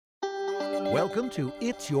Welcome to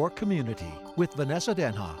It's Your Community with Vanessa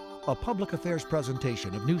Denha, a public affairs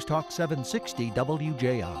presentation of News Talk 760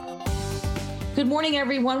 WJR. Good morning,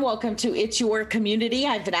 everyone. Welcome to It's Your Community.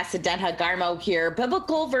 I'm Vanessa Denha Garmo here.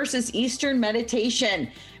 Biblical versus Eastern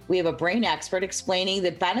meditation. We have a brain expert explaining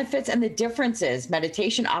the benefits and the differences.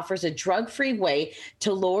 Meditation offers a drug-free way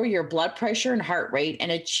to lower your blood pressure and heart rate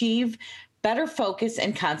and achieve better focus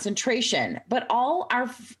and concentration. But all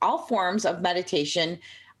forms of meditation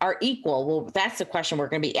are equal? Well, that's the question we're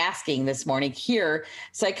going to be asking this morning here.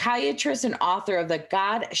 Psychiatrist and author of The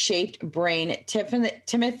God-Shaped Brain,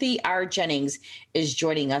 Timothy R. Jennings, is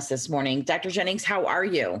joining us this morning. Dr. Jennings, how are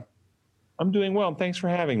you? I'm doing well. Thanks for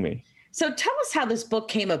having me. So tell us how this book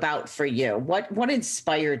came about for you. What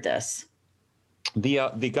inspired this?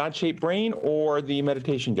 The God-Shaped Brain or the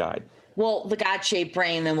meditation guide? Well, the God-Shaped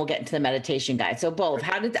Brain, then we'll get into the meditation guide. So both.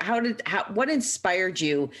 What inspired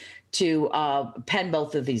you to pen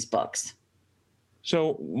both of these books?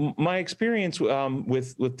 So my experience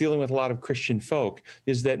with dealing with a lot of Christian folk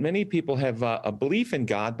is that many people have a belief in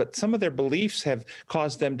God, but some of their beliefs have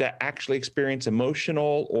caused them to actually experience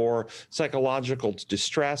emotional or psychological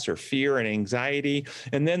distress or fear and anxiety.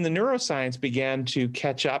 And then the neuroscience began to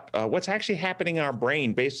catch up what's actually happening in our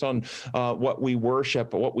brain based on what we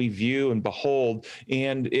worship, what we view and behold.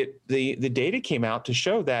 And the data came out to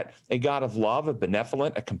show that a God of love, a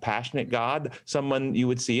benevolent, a compassionate God, someone you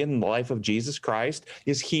would see in the life of Jesus Christ,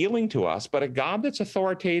 is healing to us, but a God that's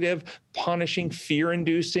authoritative, punishing,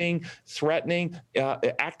 fear-inducing, threatening,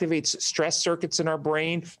 activates stress circuits in our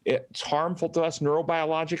brain. It's harmful to us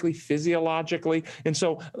neurobiologically, physiologically. And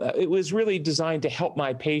so it was really designed to help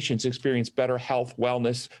my patients experience better health,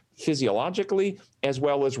 wellness, physiologically, as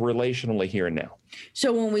well as relationally here and now.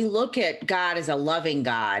 So when we look at God as a loving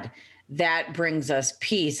God, that brings us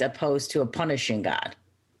peace opposed to a punishing God.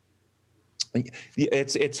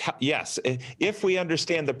 It's yes. If we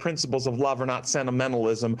understand the principles of love are not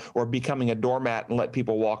sentimentalism or becoming a doormat and let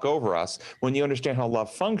people walk over us, when you understand how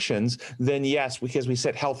love functions, then yes, because we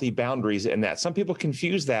set healthy boundaries in that. Some people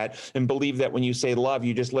confuse that and believe that when you say love,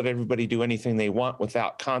 you just let everybody do anything they want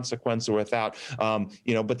without consequence or without,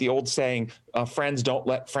 but the old saying, friends don't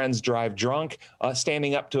let friends drive drunk,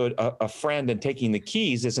 standing up to a friend and taking the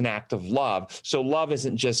keys is an act of love. So love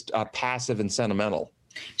isn't just passive and sentimental.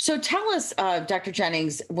 So tell us, Dr.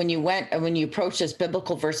 Jennings, when you approached this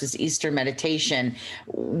biblical versus Eastern meditation,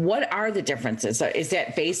 what are the differences? Is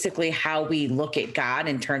that basically how we look at God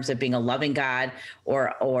in terms of being a loving God or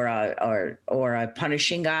a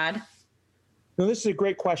punishing God? No, this is a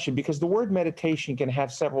great question because the word meditation can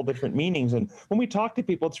have several different meanings. And when we talk to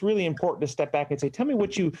people, it's really important to step back and say, tell me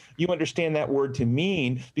what you understand that word to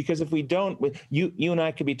mean, because if we don't, you and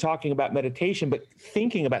I could be talking about meditation, but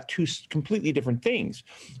thinking about two completely different things.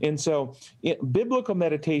 And so biblical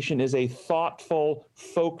meditation is a thoughtful,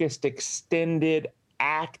 focused, extended,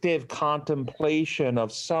 active contemplation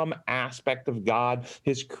of some aspect of God,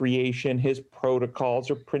 his creation, his protocols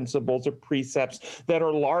or principles or precepts that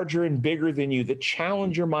are larger and bigger than you, that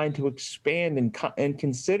challenge your mind to expand and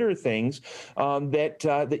consider things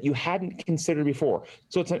that you hadn't considered before.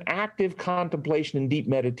 So it's an active contemplation and deep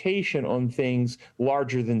meditation on things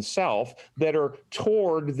larger than self that are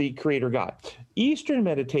toward the Creator God. Eastern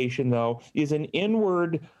meditation, though, is an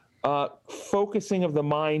inward focusing of the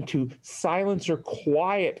mind to silence or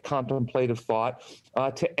quiet contemplative thought,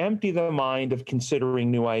 to empty the mind of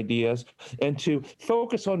considering new ideas, and to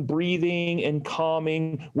focus on breathing and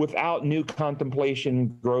calming without new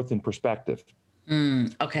contemplation, growth, and perspective.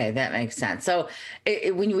 Okay, that makes sense. So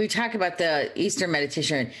when we talk about the Eastern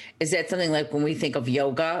meditation, is that something like when we think of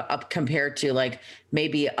yoga up compared to like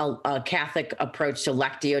maybe a Catholic approach to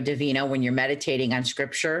Lectio Divina when you're meditating on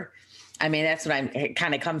scripture? I mean, that's what it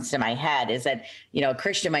kind of comes to my head is that, a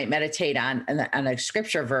Christian might meditate on a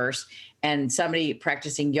scripture verse and somebody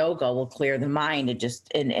practicing yoga will clear the mind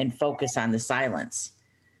and focus on the silence.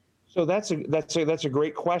 So that's a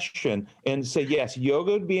great question, and say yes,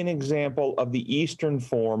 yoga would be an example of the Eastern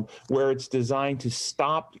form where it's designed to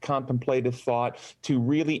stop contemplative thought, to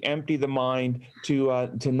really empty the mind, to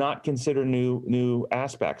not consider new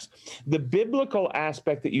aspects. The biblical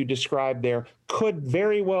aspect that you described there could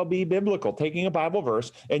very well be biblical, taking a Bible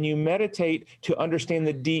verse and you meditate to understand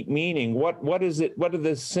the deep meaning. What is it? What do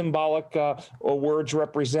the symbolic words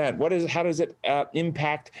represent? How does it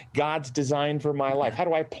impact God's design for my life? How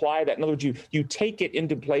do I apply that? In other words, you take it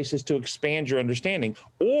into places to expand your understanding.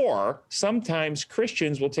 Or sometimes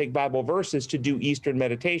Christians will take Bible verses to do Eastern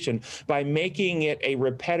meditation by making it a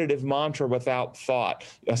repetitive mantra without thought.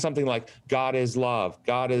 Something like God is love,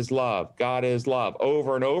 God is love, God is love,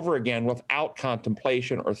 over and over again without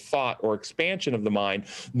contemplation or thought or expansion of the mind,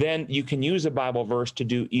 then you can use a Bible verse to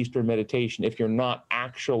do Eastern meditation if you're not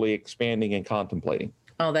actually expanding and contemplating.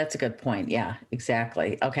 Oh, that's a good point. Yeah,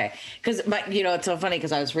 exactly. Okay. Because, it's so funny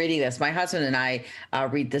because I was reading this. My husband and I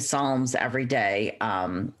read the Psalms every day.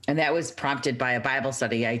 And that was prompted by a Bible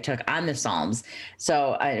study I took on the Psalms.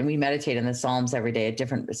 So we meditate in the Psalms every day, a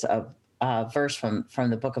different verse from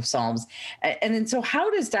the book of Psalms. And then, so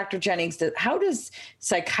how does Dr. Jennings, how does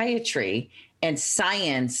psychiatry and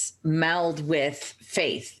science meld with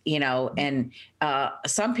faith, and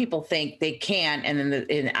some people think they can. And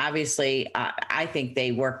then obviously I think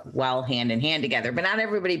they work well hand in hand together, but not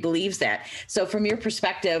everybody believes that. So from your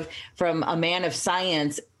perspective, from a man of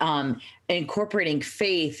science, incorporating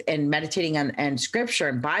faith and meditating on scripture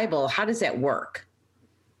and Bible, how does that work?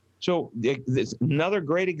 So it's another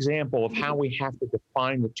great example of how we have to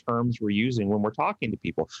define the terms we're using when we're talking to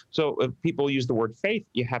people. So if people use the word faith,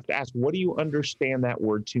 you have to ask, what do you understand that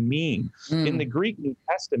word to mean? In the Greek New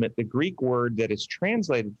Testament, the Greek word that is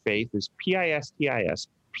translated faith is pistis,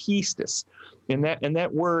 pistis. And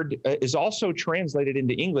that word is also translated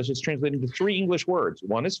into English. It's translated into 3 English words.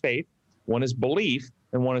 One is faith, one is belief,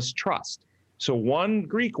 and one is trust. So one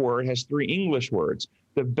Greek word has 3 English words.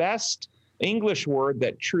 The best English word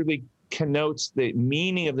that truly connotes the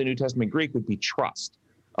meaning of the New Testament Greek would be trust.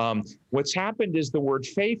 What's happened is the word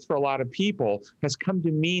faith for a lot of people has come to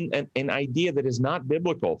mean an idea that is not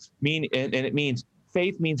biblical. And it means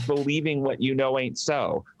faith means believing what you know ain't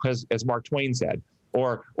so, because as Mark Twain said,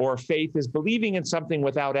 or faith is believing in something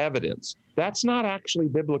without evidence. That's not actually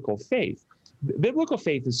biblical faith. Biblical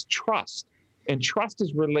faith is trust, and trust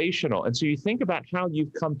is relational. And so you think about how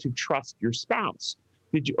you've come to trust your spouse.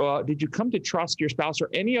 Did you come to trust your spouse or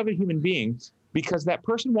any other human being because that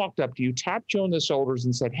person walked up to you, tapped you on the shoulders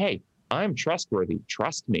and said, hey, I'm trustworthy,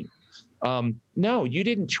 trust me? No, you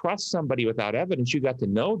didn't trust somebody without evidence. You got to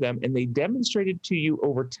know them, and they demonstrated to you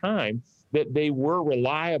over time that they were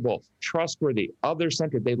reliable, trustworthy,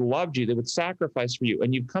 other-centered. They loved you. They would sacrifice for you.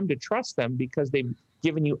 And you've come to trust them because they've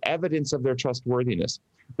given you evidence of their trustworthiness.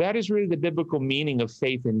 That is really the biblical meaning of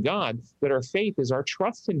faith in God, that our faith is our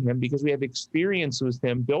trust in him because we have experience with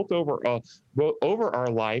him built over our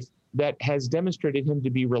life that has demonstrated him to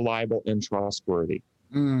be reliable and trustworthy.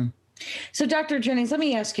 So, Dr. Jennings, let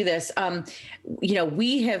me ask you this.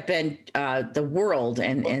 We have been the world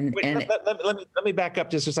and let me back up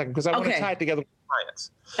just a second because I want to tie it together with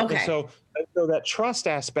science. Okay. And so that trust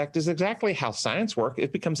aspect is exactly how science works.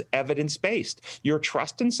 It becomes evidence-based. Your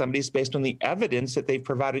trust in somebody is based on the evidence that they've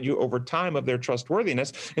provided you over time of their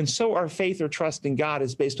trustworthiness. And so our faith or trust in God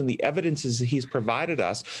is based on the evidences that he's provided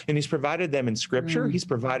us. And he's provided them in scripture. He's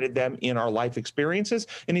provided them in our life experiences.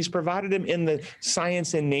 And he's provided them in the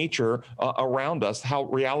science and nature around us, how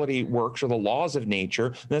reality works or the laws of nature.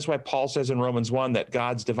 And that's why Paul says in Romans 1 that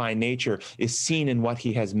God's divine nature is seen in what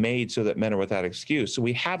he has made so that men are without excuse. So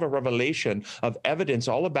we have a revelation of evidence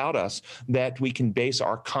all about us that we can base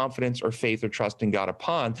our confidence or faith or trust in God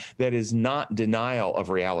upon that is not denial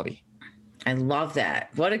of reality. I love that.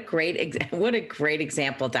 What a great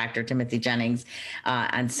example, Dr. Timothy Jennings,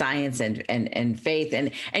 on science and faith,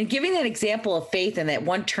 and giving that example of faith and that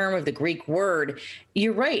one term of the Greek word.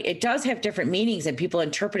 You're right. It does have different meanings and people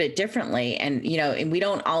interpret it differently. And, and we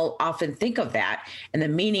don't all often think of that and the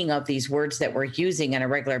meaning of these words that we're using on a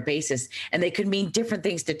regular basis. And they could mean different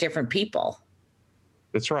things to different people.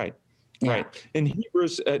 That's right. Yeah. Right. In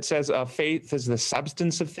Hebrews, it says faith is the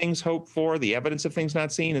substance of things hoped for, the evidence of things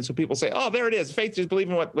not seen. And so people say, oh, there it is. Faith is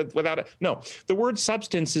believing without it. No, the word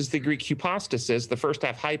substance is the Greek hypostasis, the first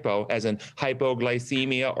half hypo, as in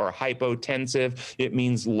hypoglycemia or hypotensive. It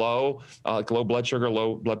means low, like low blood sugar,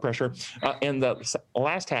 low blood pressure. And the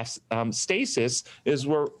last half, stasis, is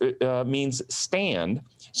where it means stand.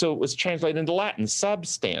 So it was translated into Latin,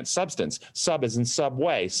 substance. Sub as in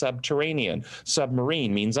subway, subterranean,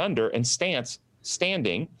 submarine means under, and stance,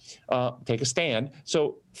 standing, take a stand.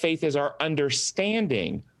 So faith is our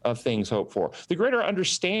understanding of things hoped for. The greater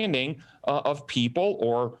understanding of people,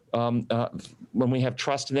 or when we have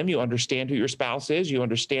trust in them, you understand who your spouse is, you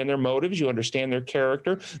understand their motives, you understand their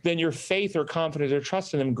character, then your faith or confidence or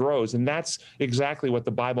trust in them grows. And that's exactly what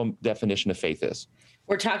the Bible definition of faith is.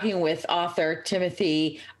 We're talking with author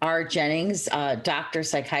Timothy R. Jennings, doctor,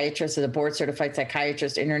 psychiatrist, a board-certified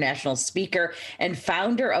psychiatrist, international speaker, and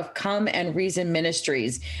founder of Come and Reason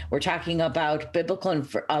Ministries. We're talking about biblical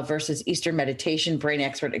versus Eastern meditation, brain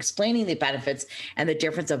expert, explaining the benefits and the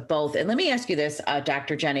difference of both. And let me ask you this,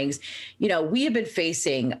 Dr. Jennings. We have been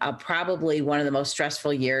facing probably one of the most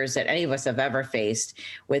stressful years that any of us have ever faced,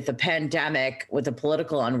 with the pandemic, with the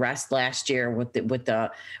political unrest last year, with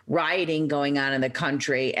the rioting going on in the country,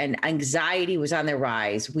 country, and anxiety was on the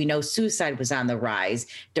rise. We know suicide was on the rise.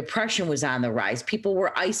 Depression was on the rise. People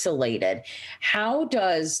were isolated. How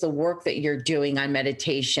does the work that you're doing on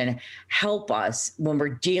meditation help us when we're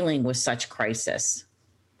dealing with such crisis?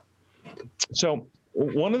 So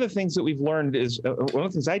one of the things that we've learned is, one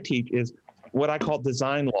of the things I teach is what I call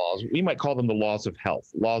design laws. We might call them the laws of health,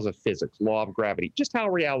 laws of physics, law of gravity, just how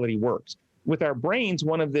reality works. With our brains,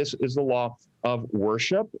 one of this is the law of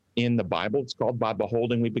worship. In the Bible, it's called by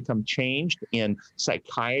beholding, we become changed. In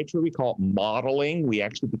psychiatry, we call it modeling. We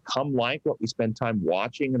actually become like what we spend time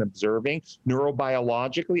watching and observing.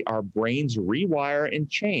 Neurobiologically, our brains rewire and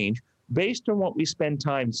change based on what we spend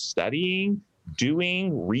time studying,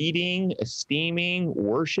 doing, reading, esteeming,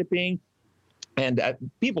 worshiping. And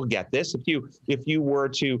people get this. If you were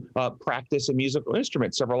to practice a musical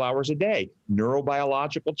instrument several hours a day,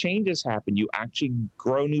 neurobiological changes happen. You actually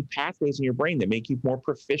grow new pathways in your brain that make you more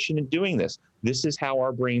proficient in doing this. This is how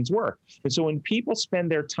our brains work. And so when people spend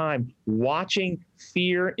their time watching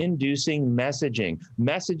fear-inducing messaging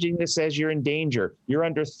that says you're in danger, you're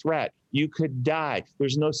under threat, you could die,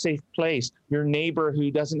 there's no safe place, your neighbor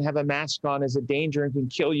who doesn't have a mask on is a danger and can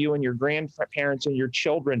kill you and your grandparents and your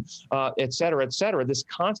children, et cetera, this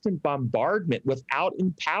constant bombardment without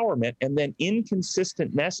empowerment, and then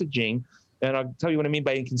inconsistent messaging, and I'll tell you what I mean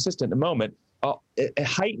by inconsistent in a moment, it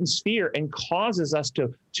heightens fear and causes us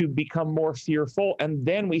to become more fearful, and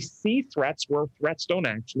then we see threats where threats don't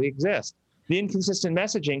actually exist. The inconsistent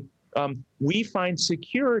messaging, we find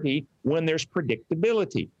security when there's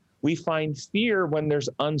predictability. We find fear when there's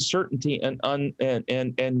uncertainty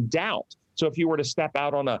and doubt. So if you were to step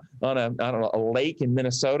out on a lake in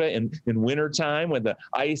Minnesota in wintertime when the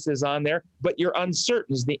ice is on there, but you're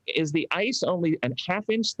uncertain, is the ice only a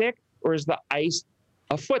half-inch thick or is the ice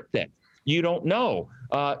a foot thick? You don't know.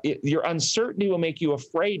 Your uncertainty will make you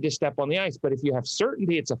afraid to step on the ice. But if you have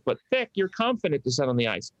certainty it's a foot thick, you're confident to step on the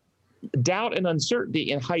ice. Doubt and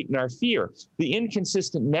uncertainty and heighten our fear. The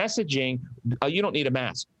inconsistent messaging, you don't need a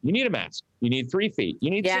mask. You need a mask. You need 3 feet. You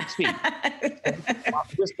need 6 feet.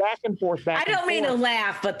 Just back and forth, I don't mean to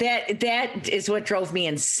laugh, but that is what drove me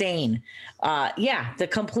insane. The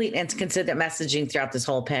complete inconsistent messaging throughout this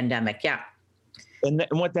whole pandemic. Yeah. And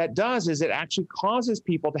what that does is it actually causes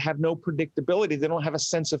people to have no predictability. They don't have a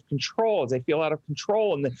sense of control as they feel out of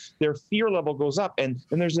control, and their fear level goes up. And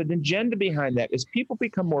there's an agenda behind that. As people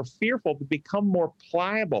become more fearful, they become more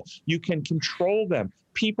pliable. You can control them.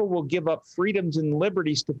 People will give up freedoms and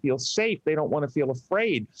liberties to feel safe. They don't want to feel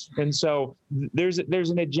afraid. And so there's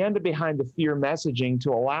an agenda behind the fear messaging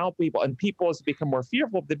to allow people, and people as they become more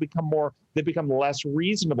fearful, they become less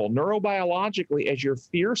reasonable. Neurobiologically, as your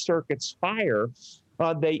fear circuits fire,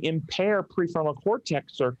 they impair prefrontal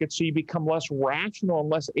cortex circuits, so you become less rational and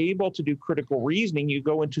less able to do critical reasoning. You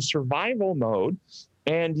go into survival mode,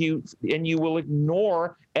 and you will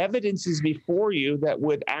ignore evidences before you that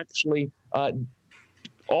would actually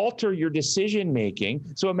alter your decision making.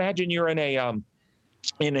 So imagine you're in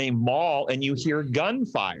a mall and you hear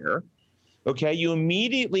gunfire. Okay, you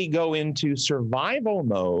immediately go into survival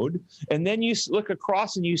mode, and then you look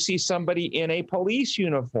across and you see somebody in a police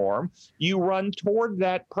uniform. You run toward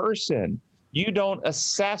that person. You don't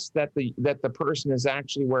assess that the person is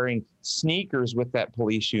actually wearing sneakers with that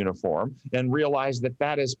police uniform, and realize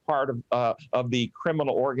that is part of the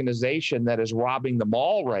criminal organization that is robbing the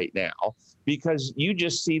mall right now, because you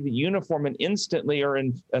just see the uniform and instantly are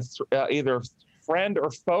in either friend or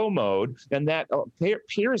foe mode, and that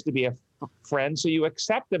appears to be a friend, so you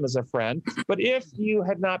accept them as a friend. But if you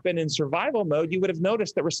had not been in survival mode, you would have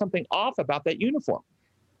noticed there was something off about that uniform.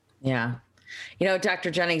 Yeah. You know,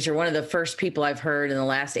 Dr. Jennings, you're one of the first people I've heard in the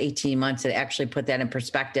last 18 months that actually put that in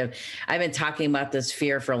perspective. I've been talking about this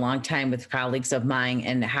fear for a long time with colleagues of mine,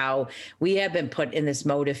 and how we have been put in this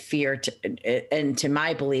mode of fear and to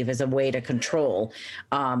my belief is a way to control.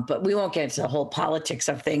 But we won't get into the whole politics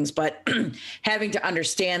of things, but having to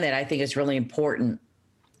understand that I think is really important.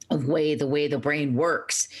 The way the brain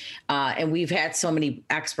works. And we've had so many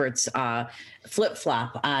experts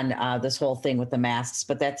flip-flop on this whole thing with the masks,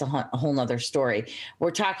 but that's a whole nother story.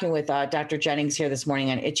 We're talking with Dr. Jennings here this morning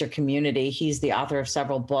on It's Your Community. He's the author of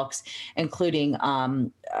several books, including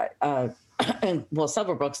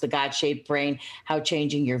several books, The God-Shaped Brain, How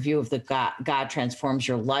Changing Your View of the God Transforms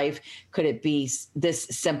Your Life. Could it be this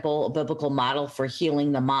simple biblical model for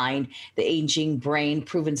healing the mind? The Aging Brain,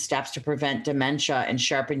 Proven Steps to Prevent Dementia and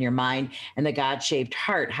Sharpen Your Mind. And The God-Shaped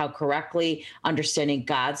Heart, How Correctly Understanding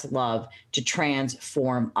God's Love to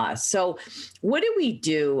Transform Us. So what do we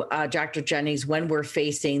do, Dr. Jennings, when we're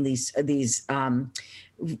facing these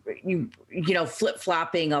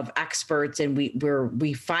flip-flopping of experts, and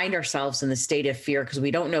we find ourselves in the state of fear because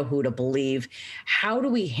we don't know who to believe. How do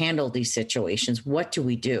we handle these situations? What do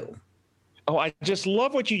we do? Oh, I just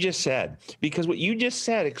love what you just said, because what you just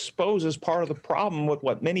said exposes part of the problem with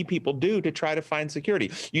what many people do to try to find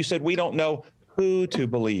security. You said we don't know who to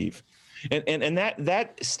believe. And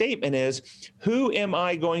that statement is, who am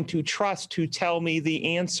I going to trust to tell me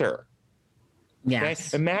the answer?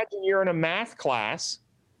 Yes. Okay? Imagine you're in a math class.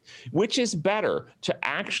 Which is better, to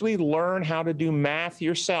actually learn how to do math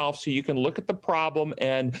yourself so you can look at the problem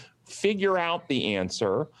and figure out the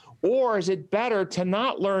answer? Or is it better to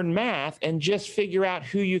not learn math and just figure out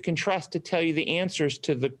who you can trust to tell you the answers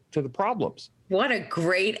to the problems? What a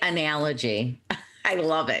great analogy. I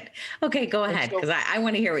love it. Okay, go ahead, because I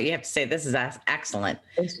want to hear what you have to say. This is excellent.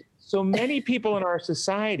 So many people in our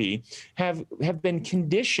society have been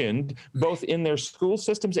conditioned, both in their school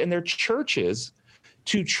systems and their churches,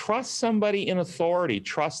 to trust somebody in authority,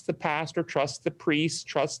 trust the pastor, trust the priest,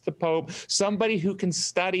 trust the pope, somebody who can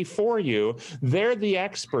study for you. They're the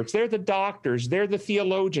experts, they're the doctors, they're the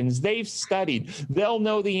theologians, they've studied, they'll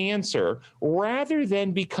know the answer, rather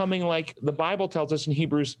than becoming, like the Bible tells us in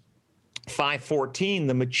Hebrews 5:14,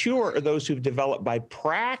 the mature are those who've developed by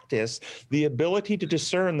practice the ability to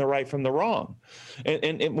discern the right from the wrong.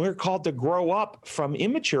 And we're called to grow up from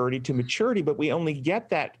immaturity to maturity, but we only get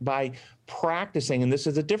that by practicing. And this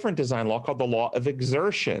is a different design law called the law of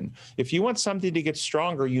exertion. If you want something to get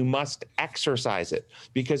stronger, you must exercise it,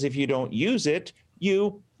 because if you don't use it,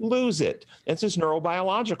 you lose it. It's this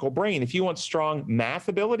neurobiological brain. If you want strong math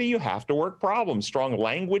ability, you have to work problems. Strong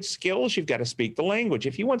language skills, you've got to speak the language.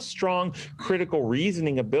 If you want strong critical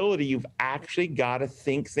reasoning ability, you've actually got to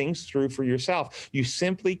think things through for yourself. You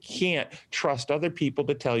simply can't trust other people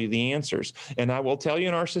to tell you the answers. And I will tell you,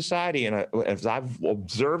 in our society, and as I've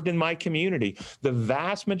observed in my community, the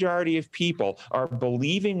vast majority of people are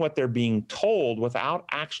believing what they're being told without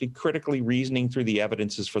actually critically reasoning through the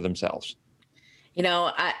evidences for themselves.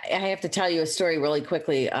 I have to tell you a story really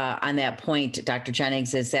quickly on that point, Dr.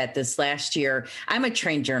 Jennings, is that this last year, I'm a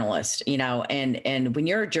trained journalist, and when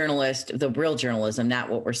you're a journalist, the real journalism, not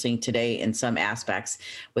what we're seeing today in some aspects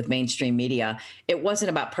with mainstream media, it wasn't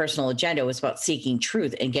about personal agenda. It was about seeking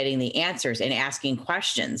truth and getting the answers and asking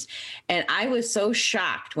questions. And I was so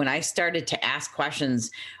shocked when I started to ask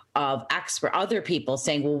questions of other people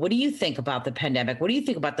saying, well, what do you think about the pandemic? What do you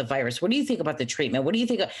think about the virus? What do you think about the treatment? What do you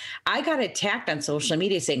think? I got attacked on social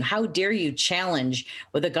media saying, how dare you challenge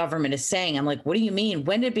what the government is saying? I'm like, what do you mean?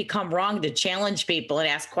 When did it become wrong to challenge people and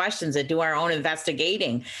ask questions and do our own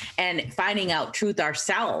investigating and finding out truth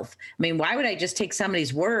ourselves? I mean, why would I just take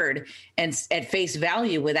somebody's word and at face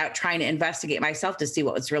value without trying to investigate myself to see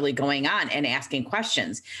what was really going on and asking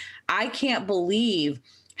questions? I can't believe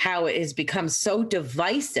how it has become so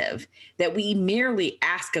divisive that we merely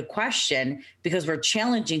ask a question because we're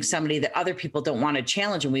challenging somebody that other people don't want to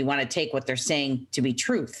challenge, and we want to take what they're saying to be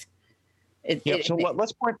truth.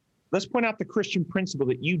 Let's point out the Christian principle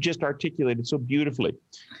that you just articulated so beautifully,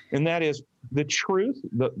 and that is the truth.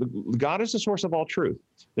 God is the source of all truth.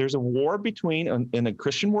 There's a war in a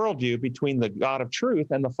Christian worldview, between the God of truth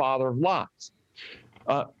and the father of lies.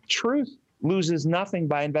 Truth loses nothing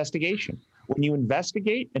by investigation. When you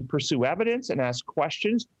investigate and pursue evidence and ask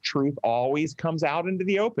questions, truth always comes out into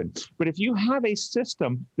the open. But if you have a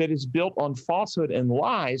system that is built on falsehood and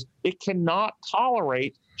lies, it cannot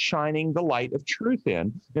tolerate shining the light of truth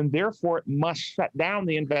in, and therefore it must shut down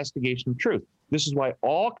the investigation of truth. This is why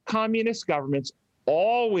all communist governments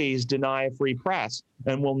always deny a free press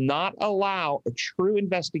and will not allow a true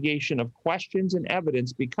investigation of questions and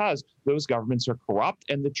evidence, because those governments are corrupt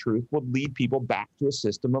and the truth will lead people back to a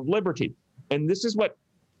system of liberty. And this is what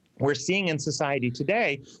we're seeing in society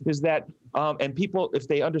today, is that, and people, if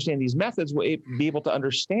they understand these methods, will be able to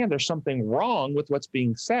understand there's something wrong with what's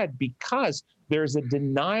being said, because there's a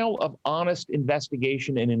denial of honest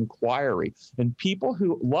investigation and inquiry. And people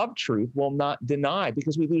who love truth will not deny,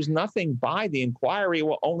 because we lose nothing by the inquiry. It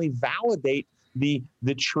will only validate the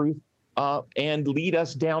truth and lead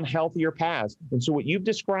us down healthier paths. And so what you've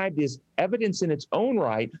described is evidence in its own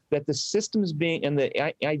right that the systems being and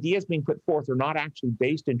the ideas being put forth are not actually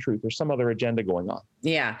based in truth. There's some other agenda going on.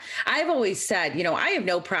 Yeah. I've always said, I have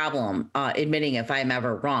no problem admitting if I'm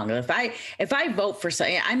ever wrong. If I vote for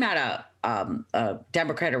something, I'm not a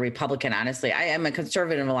Democrat or Republican, honestly. I am a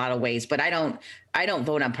conservative in a lot of ways, but I don't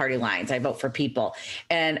vote on party lines. I vote for people.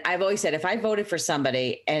 And I've always said, if I voted for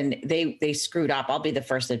somebody and they screwed up, I'll be the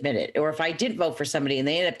first to admit it. Or if I did vote for somebody and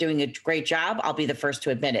they ended up doing a great job, I'll be the first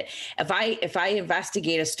to admit it. If I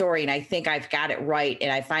investigate a story and I think I've got it right,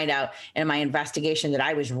 and I find out in my investigation that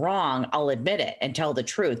I was wrong, I'll admit it and tell tell the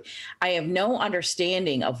truth. I have no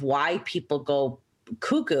understanding of why people go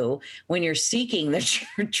cuckoo when you're seeking the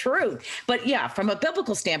truth. But yeah, from a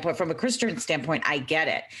biblical standpoint, from a Christian standpoint, I get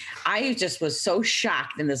it. I just was so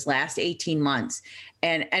shocked in this last 18 months.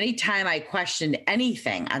 And anytime I questioned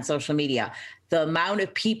anything on social media, the amount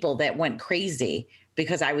of people that went crazy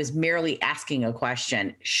because I was merely asking a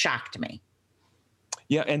question shocked me.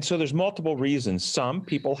 Yeah, and so there's multiple reasons. Some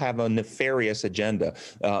people have a nefarious agenda.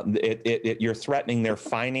 You're threatening their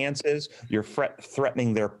finances, you're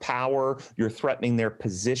threatening their power, you're threatening their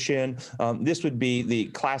position. This would be the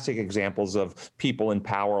classic examples of people in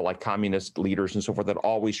power, like communist leaders and so forth, that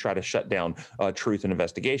always try to shut down truth and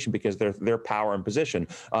investigation because their power and position.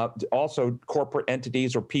 Also, corporate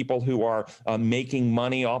entities or people who are making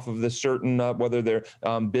money off of the certain, whether they're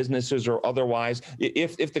businesses or otherwise.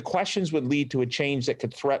 If the questions would lead to a change that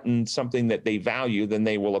could threaten something that they value, then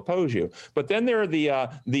they will oppose you. But then there are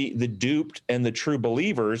the duped and the true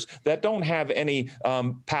believers that don't have any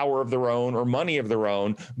power of their own or money of their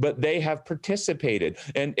own, but they have participated.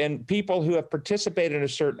 And people who have participated in a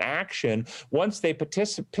certain action, once they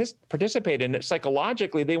participate in it,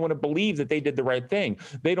 psychologically, they want to believe that they did the right thing.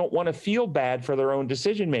 They don't want to feel bad for their own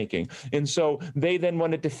decision making. And so they then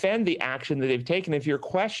want to defend the action that they've taken. If your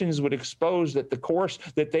questions would expose that the course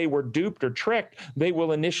that they were duped or tricked, they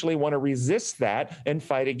will initially want to resist that and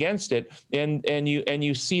fight against it. And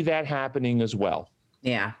you see that happening as well.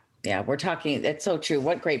 Yeah. Yeah, we're talking. That's so true.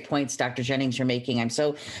 What great points, Dr. Jennings, you're making. I'm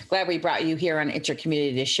so glad we brought you here on It's Your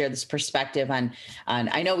Community to share this perspective on.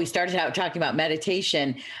 I know we started out talking about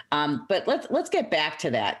meditation, but let's get back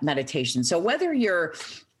to that meditation. So whether you're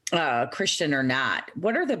Christian or not,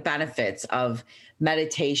 what are the benefits of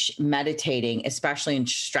meditating, especially in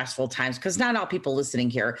stressful times? Because not all people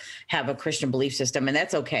listening here have a Christian belief system, and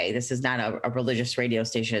that's okay. This is not a religious radio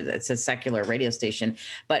station. It's a secular radio station.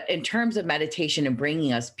 But in terms of meditation and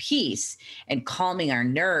bringing us peace and calming our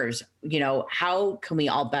nerves, how can we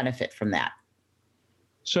all benefit from that?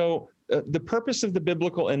 So the purpose of the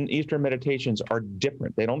biblical and Eastern meditations are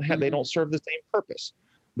different. They don't serve the same purpose.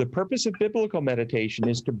 The purpose of biblical meditation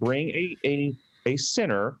is to bring a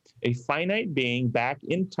sinner, a finite being, back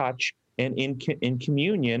in touch and in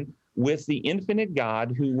communion with the infinite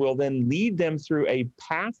God, who will then lead them through a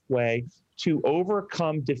pathway to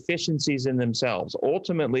overcome deficiencies in themselves.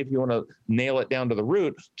 Ultimately, if you want to nail it down to the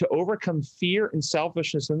root, to overcome fear and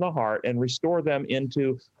selfishness in the heart and restore them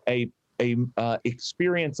into a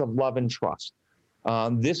experience of love and trust.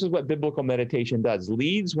 This is what biblical meditation does,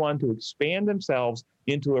 leads one to expand themselves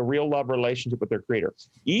into a real love relationship with their Creator.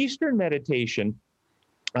 Eastern meditation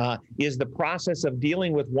is the process of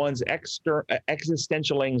dealing with one's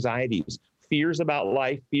existential anxieties, fears about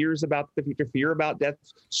life, fears about the future, fear about death,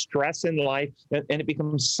 stress in life, and it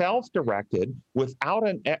becomes self-directed without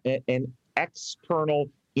an external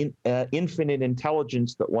infinite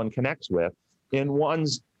intelligence that one connects with, in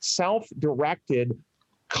one's self-directed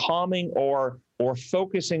calming or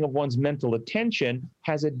focusing of one's mental attention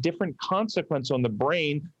has a different consequence on the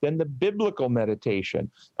brain than the biblical meditation.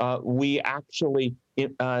 We actually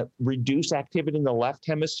reduce activity in the left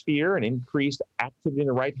hemisphere and increase activity in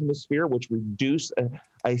the right hemisphere, which reduce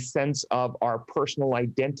a sense of our personal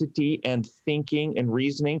identity and thinking and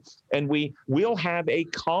reasoning. And we will have a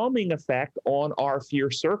calming effect on our fear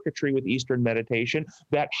circuitry with Eastern meditation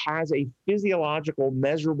that has a physiological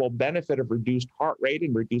measurable benefit of reduced heart rate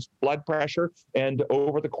and reduced blood pressure. And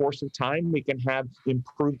over the course of time, we can have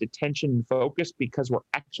improved attention and focus because we're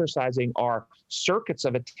exercising our circuits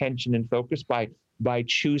of attention and focus by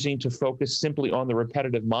choosing to focus simply on the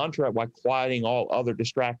repetitive mantra while quieting all other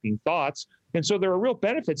distracting thoughts. And so there are real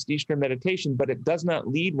benefits to Eastern meditation, but it does not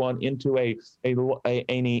lead one into a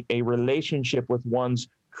relationship with one's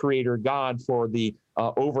Creator God for the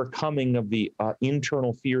overcoming of the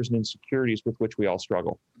internal fears and insecurities with which we all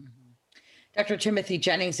struggle. Dr. Timothy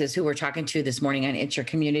Jennings is who we're talking to this morning on It's Your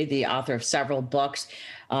Community, the author of several books,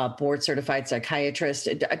 board-certified psychiatrist.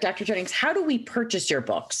 Dr. Jennings, how do we purchase your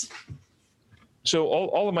books? So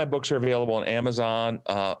all of my books are available on Amazon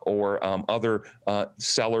or other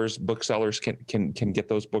booksellers can get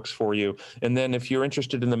those books for you. And then if you're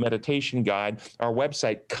interested in the meditation guide, our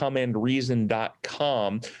website,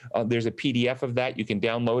 comeandreason.com, there's a PDF of that. You can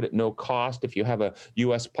download at no cost. If you have a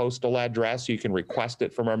U.S. postal address, you can request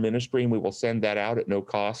it from our ministry, and we will send that out at no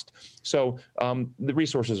cost. So the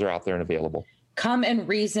resources are out there and available.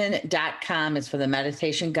 Comeandreason.com is for the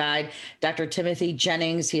meditation guide. Dr. Timothy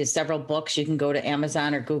Jennings, he has several books. You can go to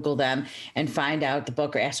Amazon or Google them and find out the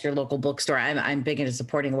book, or ask your local bookstore. I'm big into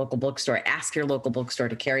supporting a local bookstore. Ask your local bookstore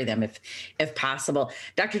to carry them if possible.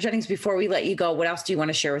 Dr. Jennings, before we let you go, what else do you want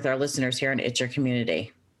to share with our listeners here in It's Your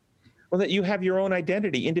Community? Well, that you have your own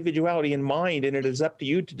identity, individuality in mind, and it is up to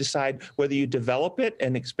you to decide whether you develop it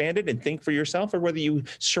and expand it and think for yourself, or whether you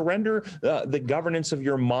surrender the governance of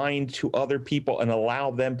your mind to other people and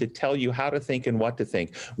allow them to tell you how to think and what to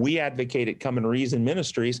think. We advocate at Come and Reason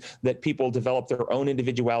Ministries that people develop their own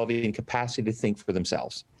individuality and capacity to think for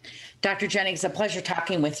themselves. Dr. Jennings, a pleasure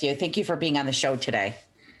talking with you. Thank you for being on the show today.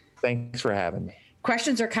 Thanks for having me.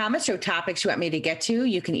 Questions or comments or topics you want me to get to,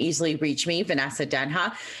 you can easily reach me, Vanessa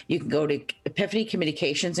Denha. You can go to Epiphany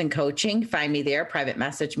Communications and Coaching, find me there, private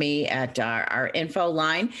message me at our info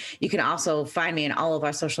line. You can also find me on all of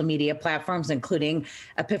our social media platforms, including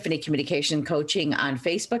Epiphany Communication Coaching on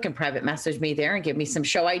Facebook, and private message me there and give me some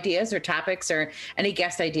show ideas or topics or any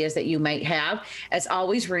guest ideas that you might have. As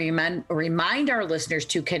always, remind our listeners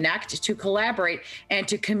to connect, to collaborate, and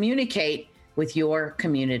to communicate with your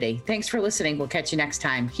community. Thanks for listening. We'll catch you next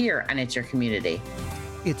time here on It's Your Community.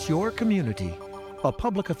 It's Your Community, a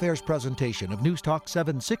public affairs presentation of News Talk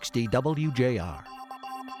 760 WJR.